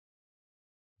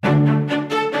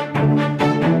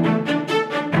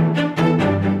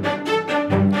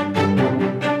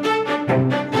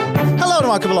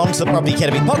welcome along to the Property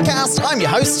Academy podcast. I'm your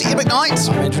host, Ian McKnight.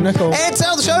 I'm Andrew Nicol. And today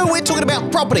on the show, we're talking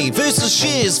about property versus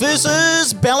shares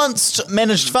versus balanced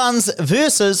managed funds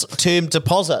versus term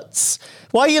deposits.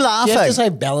 Why are you laughing? Do you have to say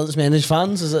balanced managed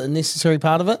funds? Is it a necessary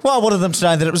part of it? Well, I wanted them to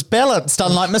know that it was balanced,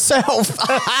 unlike myself.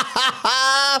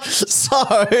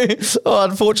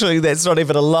 Unfortunately, that's not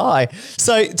even a lie.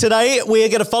 So today, we're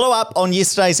going to follow up on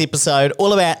yesterday's episode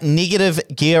all about negative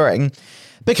gearing.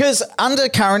 Because under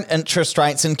current interest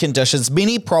rates and conditions,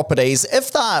 many properties,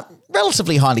 if they're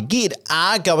relatively highly geared,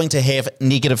 are going to have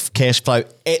negative cash flow,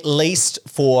 at least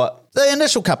for the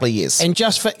initial couple of years. And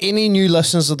just for any new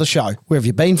listeners of the show, where have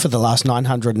you been for the last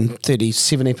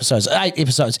 937 episodes, 8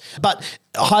 episodes? But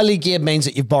highly geared means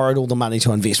that you've borrowed all the money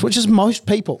to invest, which is most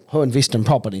people who invest in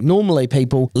property. Normally,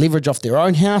 people leverage off their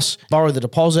own house, borrow the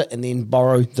deposit, and then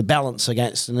borrow the balance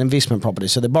against an investment property.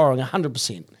 So they're borrowing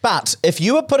 100%. But if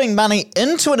you are putting money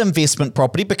into an investment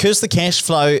property because the cash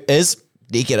flow is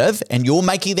negative and you're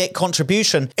making that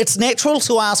contribution, it's natural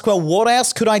to ask, well, what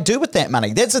else could I do with that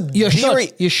money? That's a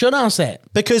You should ask that.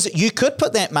 Because you could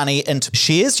put that money into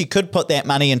shares, you could put that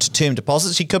money into term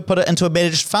deposits, you could put it into a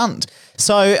managed fund.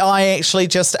 So I actually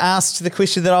just asked the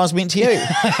question that I was meant to you.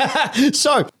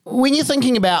 So when you're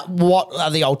thinking about what are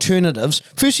the alternatives,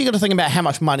 first you got to think about how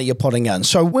much money you're putting in.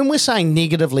 So when we're saying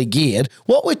negatively geared,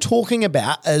 what we're talking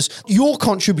about is your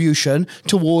contribution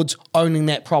towards owning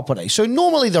that property. So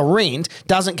normally the rent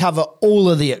doesn't cover all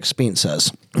of the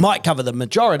expenses. Might cover the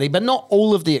majority, but not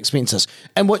all of the expenses,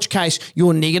 in which case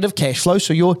you're negative cash flow,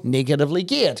 so you're negatively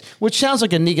geared, which sounds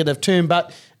like a negative term,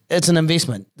 but it's an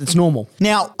investment. It's normal.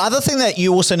 Now, other thing that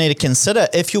you also need to consider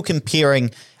if you're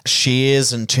comparing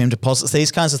shares and term deposits,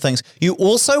 these kinds of things, you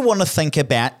also want to think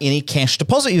about any cash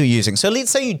deposit you're using. So let's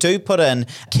say you do put in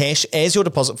cash as your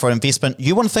deposit for investment.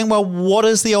 You want to think, well, what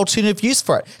is the alternative use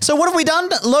for it? So what have we done?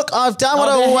 Look, I've done what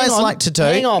I always like to do.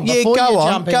 Hang on. Yeah, go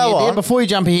on. Before you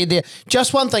jump ahead there,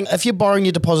 just one thing. If you're borrowing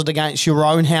your deposit against your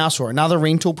own house or another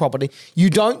rental property,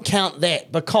 you don't count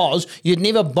that because you'd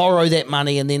never borrow that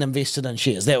money and then invest it in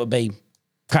shares. That would be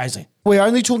crazy. We're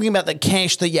only talking about the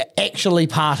cash that you're actually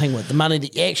parting with, the money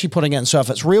that you're actually putting in. So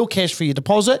if it's real cash for your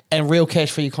deposit and real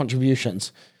cash for your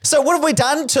contributions. So what have we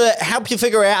done to help you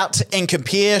figure out and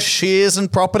compare shares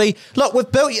and property? Look,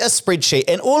 we've built a spreadsheet,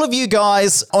 and all of you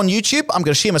guys on YouTube, I'm going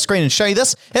to share my screen and show you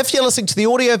this. If you're listening to the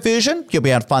audio version, you'll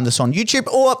be able to find this on YouTube,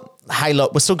 or hey,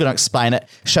 look, we're still going to explain it,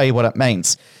 show you what it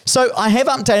means. So I have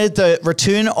updated the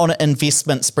return on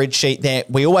investment spreadsheet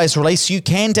that we always release. You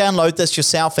can download this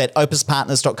yourself at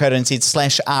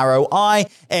opuspartners.co.nz/ROI,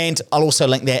 and I'll also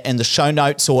link that in the show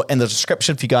notes or in the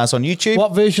description for you guys on YouTube.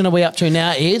 What version are we up to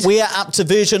now, Ed? We are up to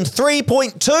version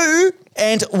 3.2.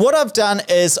 And what I've done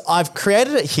is I've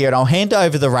created it here, and I'll hand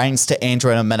over the reins to Andrew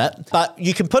in a minute, but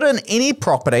you can put in any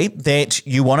property that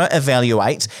you want to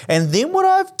evaluate. And then what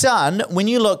I've done, when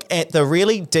you look at the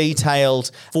really detailed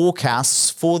forecasts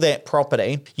for that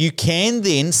property, you can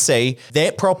then see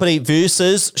that property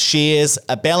versus shares,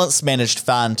 a balanced managed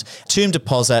fund, term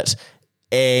deposit,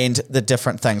 and the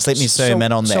different things. Let me zoom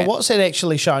in on that. So what's that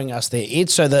actually showing us there, Ed?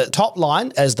 So the top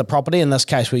line is the property. In this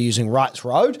case, we're using Wrights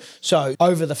Road. So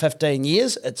over the 15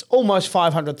 years, it's almost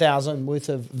 $500,000 worth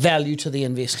of value to the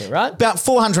investor, right? About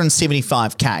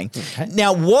 475K. Okay.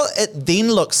 Now, what it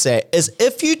then looks at is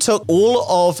if you took all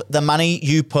of the money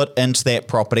you put into that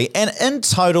property, and in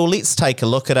total, let's take a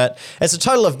look at it, it's a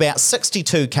total of about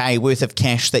 62K worth of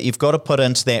cash that you've got to put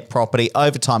into that property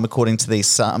over time according to these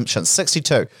assumptions,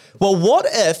 62. Well, what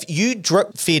if you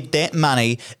drip fed that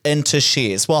money into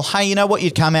shares? Well, hey, you know what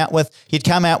you'd come out with? You'd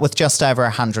come out with just over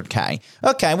 100K.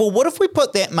 Okay, well, what if we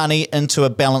put that money into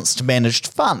a balanced managed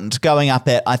fund going up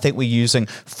at, I think we're using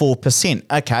 4%.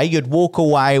 Okay, you'd walk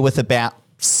away with about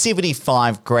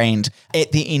 75 grand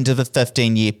at the end of the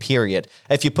 15-year period.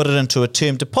 If you put it into a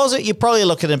term deposit, you're probably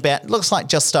looking at about, looks like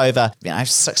just over,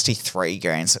 63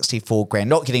 grand, 64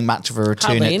 grand, not getting much of a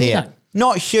return at there.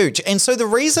 Not huge. And so the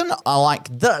reason I like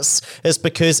this is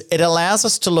because it allows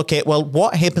us to look at, well,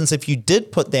 what happens if you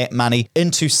did put that money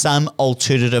into some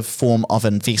alternative form of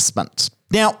investment?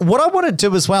 Now, what I want to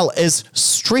do as well is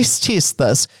stress test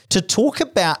this to talk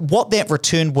about what that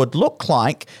return would look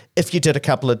like if you did a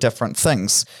couple of different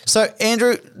things. So,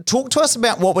 Andrew, talk to us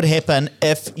about what would happen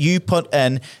if you put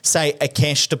in, say, a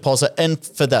cash deposit in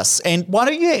for this. And why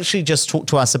don't you actually just talk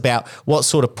to us about what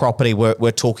sort of property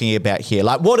we're talking about here?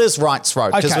 Like, what is Wrights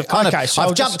Road? Because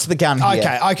I've jumped to the gun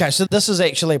here. Okay. So this is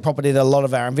actually a property that a lot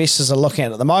of our investors are looking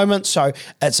at the moment. So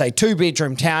it's a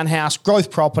 2-bedroom townhouse,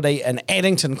 growth property in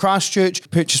Addington, Christchurch.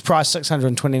 Purchase price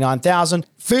 $629,000.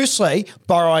 Firstly,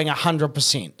 borrowing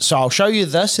 100%. So I'll show you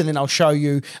this, and then I'll show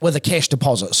you with a cash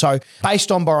deposit. So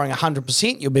based on borrowing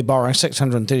 100%, you'll be borrowing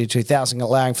 $632,000,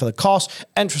 allowing for the cost,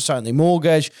 interest-only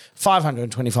mortgage,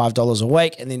 $525 a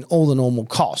week, and then all the normal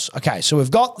costs. Okay, so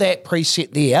we've got that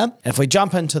preset there. And if we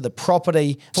jump into the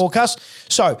property forecast,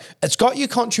 so it's got your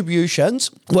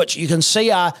contributions, which you can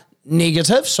see are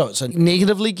negative, so it's a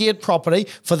negatively geared property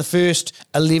for the first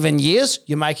 11 years.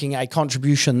 You're making a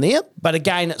contribution there. But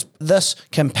again, this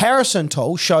comparison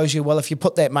tool shows you, well, if you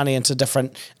put that money into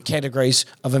different categories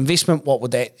of investment, what would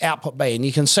that output be? And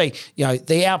you can see,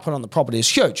 the output on the property is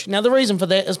huge. Now, the reason for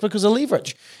that is because of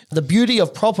leverage. The beauty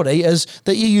of property is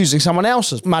that you're using someone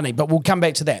else's money, but we'll come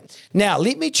back to that. Now,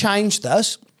 let me change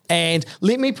this and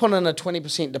let me put in a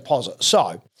 20% deposit.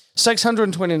 So,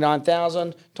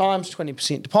 629,000 times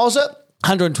 20% deposit,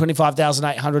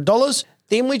 $125,800.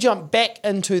 Then we jump back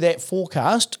into that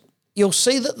forecast. You'll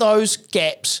see that those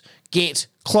gaps get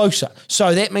closer.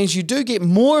 So that means you do get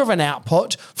more of an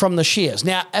output from the shares.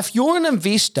 Now, if you're an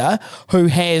investor who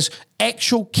has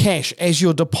actual cash as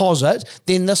your deposit,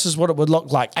 then this is what it would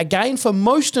look like. Again, for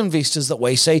most investors that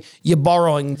we see, you're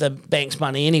borrowing the bank's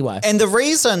money anyway. And the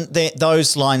reason that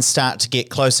those lines start to get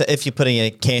closer, if you're putting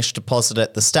a cash deposit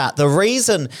at the start, the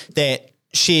reason that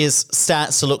shares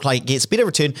starts to look like it gets better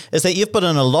return is that you've put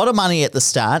in a lot of money at the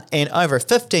start, and over a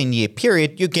 15-year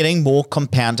period, you're getting more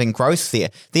compounding growth there.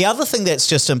 The other thing that's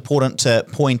just important to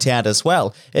point out as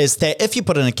well is that if you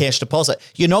put in a cash deposit,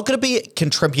 you're not going to be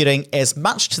contributing as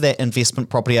much to that investment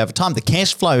property over time. The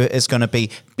cash flow is going to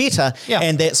be better,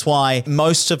 and that's why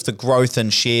most of the growth in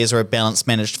shares or a balanced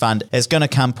managed fund is going to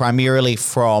come primarily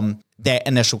from that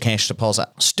initial cash deposit.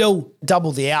 Still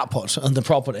double the output on the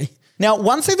property. Now,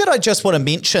 one thing that I just want to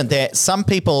mention that some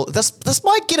people, this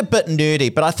might get a bit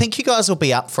nerdy, but I think you guys will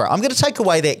be up for it. I'm going to take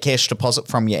away that cash deposit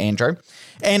from you, Andrew.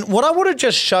 And what I want to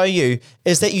just show you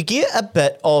is that you get a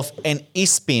bit of an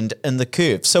S-bend in the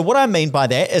curve. So what I mean by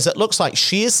that is it looks like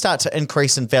shares start to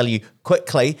increase in value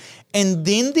quickly, and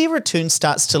then their return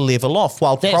starts to level off.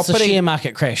 While that's property, the share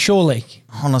market crash, surely.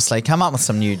 Honestly, come up with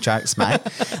some new jokes, mate.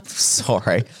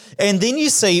 Sorry. And then you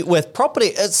see with property,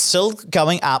 it's still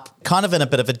going up kind of in a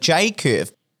bit of a J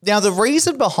curve. Now, the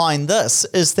reason behind this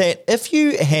is that if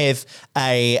you have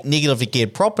a negatively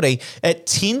geared property, it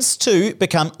tends to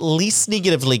become less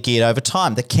negatively geared over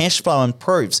time. The cash flow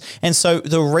improves. And so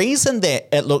the reason that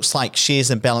it looks like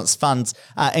shares and balanced funds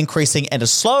are increasing at a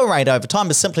slower rate over time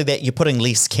is simply that you're putting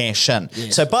less cash in.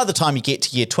 Yes. So by the time you get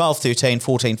to year 12, 13,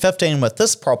 14, 15 with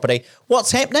this property,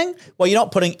 what's happening? Well, you're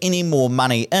not putting any more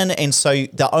money in. And so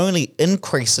the only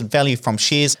increase in value from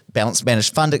shares, balanced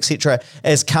managed fund, etc.,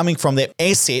 is coming from that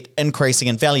asset increasing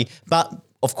in value. But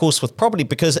of course, with property,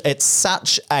 because it's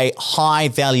such a high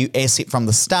value asset from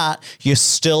the start, you're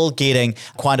still getting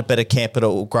quite a bit of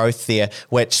capital growth there,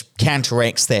 which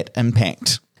counteracts that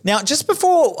impact. Now, just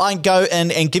before I go in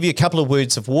and give you a couple of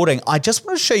words of warning, I just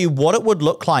want to show you what it would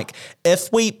look like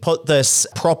if we put this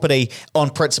property on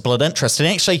principal and interest. And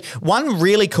actually, one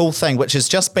really cool thing, which has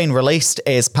just been released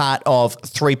as part of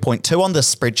 3.2 on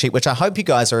this spreadsheet, which I hope you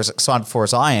guys are as excited for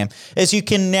as I am, is you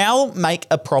can now make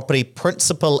a property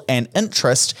principal and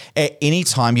interest at any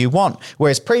time you want.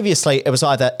 Whereas previously, it was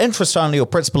either interest only or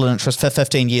principal and interest for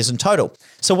 15 years in total.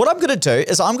 So what I'm going to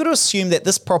do is I'm going to assume that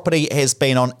this property has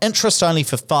been on interest only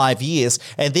for 5 years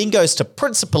and then goes to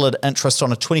principal and interest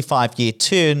on a 25-year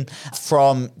term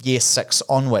from year 6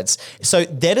 onwards. So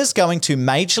that is going to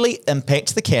majorly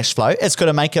impact the cash flow. It's going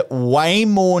to make it way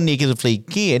more negatively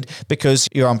geared because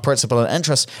you're on principal and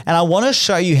interest. And I want to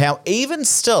show you how even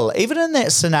still, even in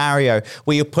that scenario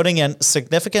where you're putting in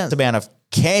significant amount of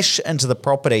cash into the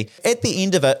property, at the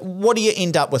end of it, what do you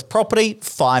end up with? Property,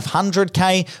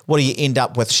 $500K. What do you end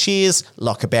up with? Shares,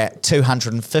 like about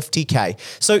 $250K.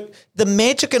 So the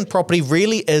magic in property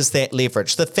really is that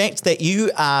leverage. The fact that you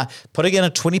are putting in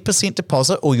a 20%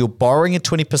 deposit or you're borrowing a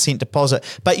 20% deposit,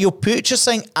 but you're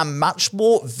purchasing a much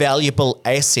more valuable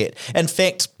asset. In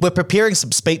fact, we're preparing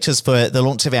some speeches for the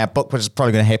launch of our book, which is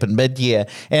probably going to happen mid-year.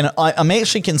 And I'm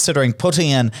actually considering putting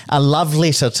in a love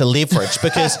letter to leverage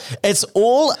because it's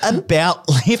all about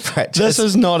leverage. This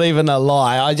is not even a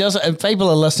lie. If people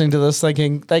are listening to this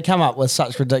thinking they come up with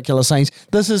such ridiculous things,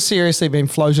 this has seriously been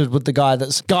floated with the guy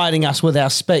that's guiding us with our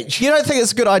speech. You don't think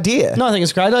it's a good idea? No, I think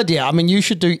it's a great idea. I mean, you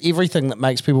should do everything that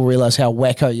makes people realise how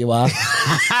wacko you are.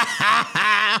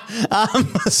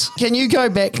 Can you go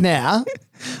back now?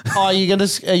 Are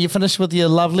you finished with your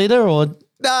love letter or?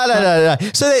 No.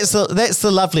 So that's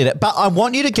the love letter. But I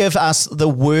want you to give us the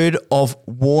word of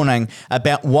warning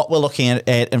about what we're looking at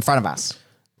in front of us.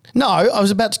 No, I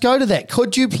was about to go to that.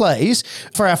 Could you please,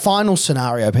 for our final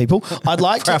scenario, people, I'd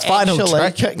like to our final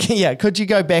could you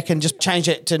go back and just change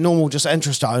it to normal, just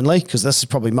interest only, because this is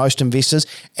probably most investors,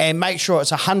 and make sure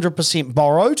it's 100%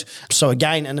 borrowed. So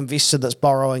again, an investor that's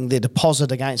borrowing their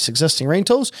deposit against existing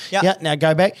rentals. Yep. Yeah, now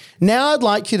go back. Now I'd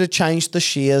like you to change the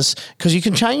shares, because you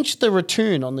can change the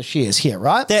return on the shares here,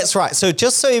 right? That's right. So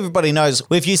just so everybody knows,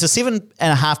 we've used a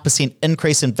 7.5%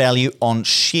 increase in value on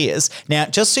shares. Now,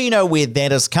 just so you know where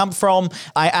that has come from,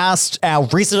 I asked our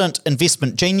resident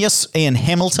investment genius, Ian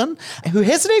Hamilton, who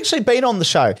hasn't actually been on the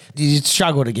show. You'd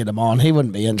struggle to get him on. He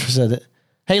wouldn't be interested.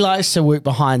 He likes to work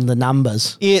behind the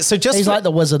numbers. Yeah, so He's like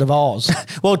the Wizard of Oz.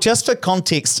 Well, just for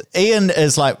context, Ian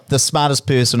is like the smartest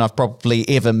person I've probably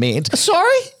ever met.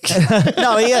 Sorry?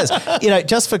 No, he is.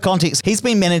 Just for context, he's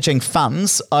been managing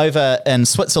funds over in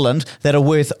Switzerland that are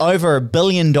worth over $1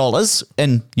 billion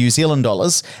in New Zealand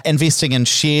dollars, investing in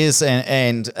shares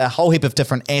and a whole heap of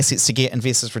different assets to get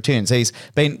investors' returns. He's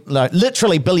been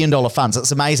literally $1 billion funds.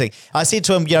 It's amazing. I said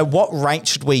to him, what rate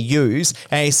should we use?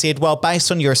 And he said, well,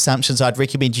 based on your assumptions, I'd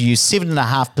recommend you use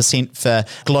 7.5% for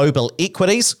global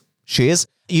equities shares,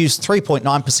 use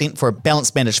 3.9% for a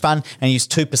balanced managed fund, and use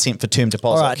 2% for term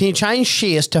deposit. All right, can you change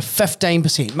shares to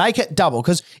 15%? Make it double,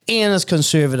 because Ian is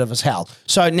conservative as hell.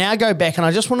 So now go back, and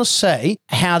I just want to see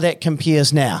how that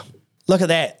compares now. Look at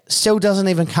that. Still doesn't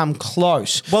even come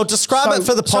close. Well, describe it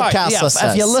for the podcast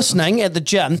listeners. If you're listening at the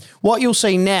gym, what you'll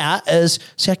see now is,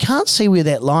 I can't see where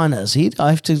that line is, Ed. I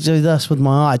have to do this with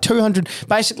my eye. 200,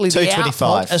 basically the 225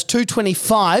 output is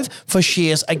 225 for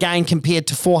shares, again, compared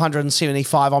to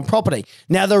 475 on property.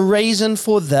 Now, the reason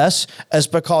for this is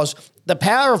because the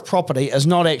power of property is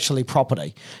not actually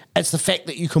property. It's the fact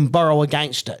that you can borrow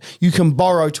against it. You can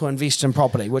borrow to invest in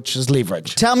property, which is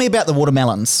leverage. Tell me about the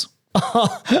watermelons.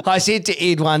 I said to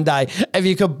Ed one day, if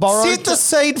you could borrow... Set the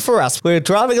scene for us. We were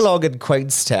driving along in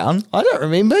Queenstown. I don't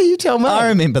remember. You tell me. I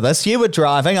remember this. You were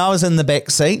driving. I was in the back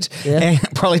seat, and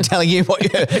probably telling you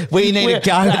where you need to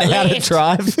go and how to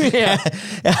drive. Yeah.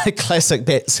 Classic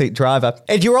back seat driver.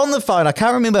 And you were on the phone. I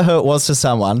can't remember who it was to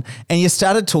someone, and you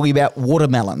started talking about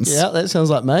watermelons. Yeah, that sounds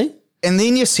like me. And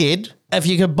then you said... If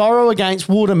you could borrow against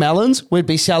watermelons, we'd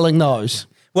be selling those.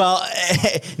 Well,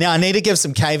 now I need to give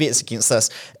some caveats against this.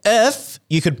 If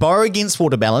you could borrow against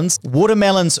watermelons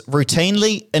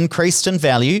routinely increased in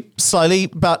value, slowly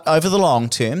but over the long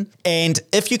term, and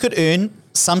if you could earn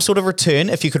some sort of return,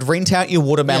 if you could rent out your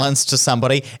watermelons to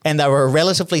somebody and they were a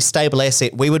relatively stable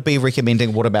asset, we would be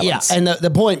recommending watermelons. Yeah, and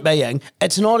the point being,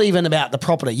 it's not even about the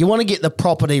property. You want to get the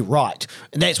property right.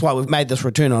 And that's why we've made this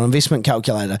return on investment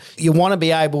calculator. You want to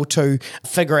be able to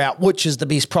figure out which is the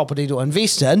best property to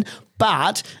invest in,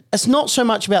 but it's not so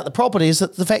much about the property as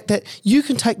the fact that you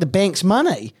can take the bank's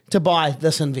money to buy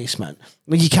this investment.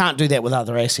 Well, you can't do that with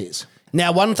other assets.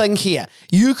 Now, one thing here,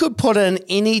 you could put in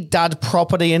any dud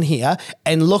property in here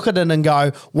and look at it and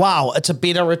go, wow, it's a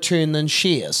better return than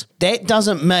shares. That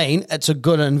doesn't mean it's a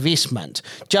good investment.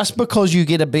 Just because you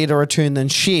get a better return than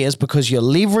shares because you're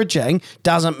leveraging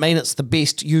doesn't mean it's the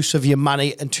best use of your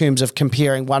money in terms of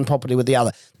comparing one property with the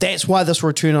other. That's why this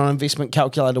return on investment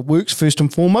calculator works. First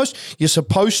and foremost, you're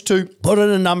supposed to put in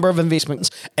a number of investments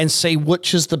and see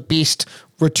which is the best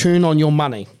return on your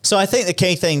money. So I think the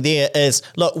key thing there is,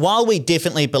 look, while we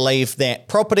definitely believe that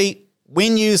property,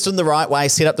 when used in the right way,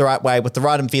 set up the right way with the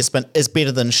right investment, is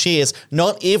better than shares,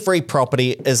 not every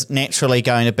property is naturally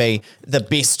going to be the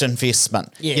best investment.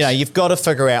 Yes. You've got to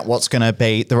figure out what's going to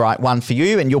be the right one for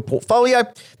you and your portfolio,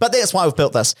 but that's why we've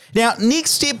built this. Now,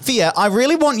 next step for you, I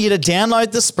really want you to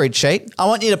download the spreadsheet. I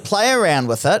want you to play around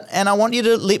with it, and I want you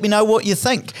to let me know what you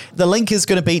think. The link is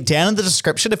going to be down in the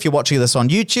description if you're watching this on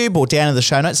YouTube, or down in the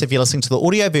show notes if you're listening to the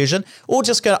audio version, or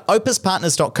just go to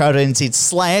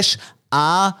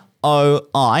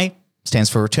opuspartners.co.nz/ROI,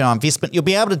 stands for return on investment. You'll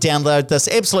be able to download this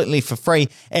absolutely for free.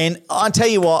 And I tell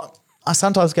you what, I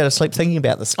sometimes go to sleep thinking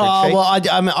about this spreadsheet. Oh, well,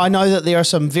 I know that there are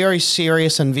some very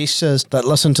serious investors that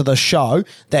listen to the show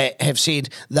that have said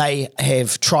they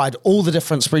have tried all the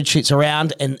different spreadsheets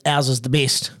around and ours is the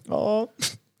best. Oh,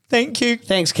 thank you.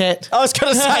 Thanks, Kat. I was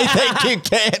going to say thank you,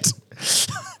 Kat.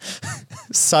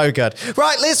 So good.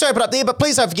 Right, let's wrap it up there, but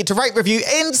please don't forget to rate, review,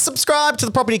 and subscribe to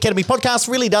the Property Academy podcast.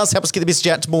 Really does help us get the message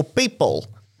out to more people.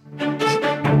 Yeah,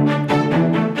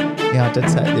 I did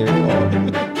say it there.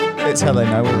 That's how they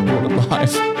know we're recorded live.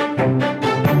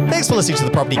 Thanks for listening to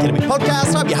the Property Academy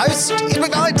podcast. I'm your host, Ed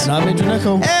McKnight. And I'm Andrew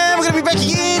Nicol. And we're going to be back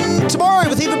again tomorrow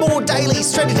with even more daily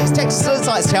strategies, tactics, and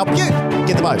insights to help you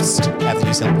get the most out of the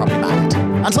New Zealand property market.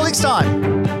 Until next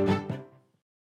time.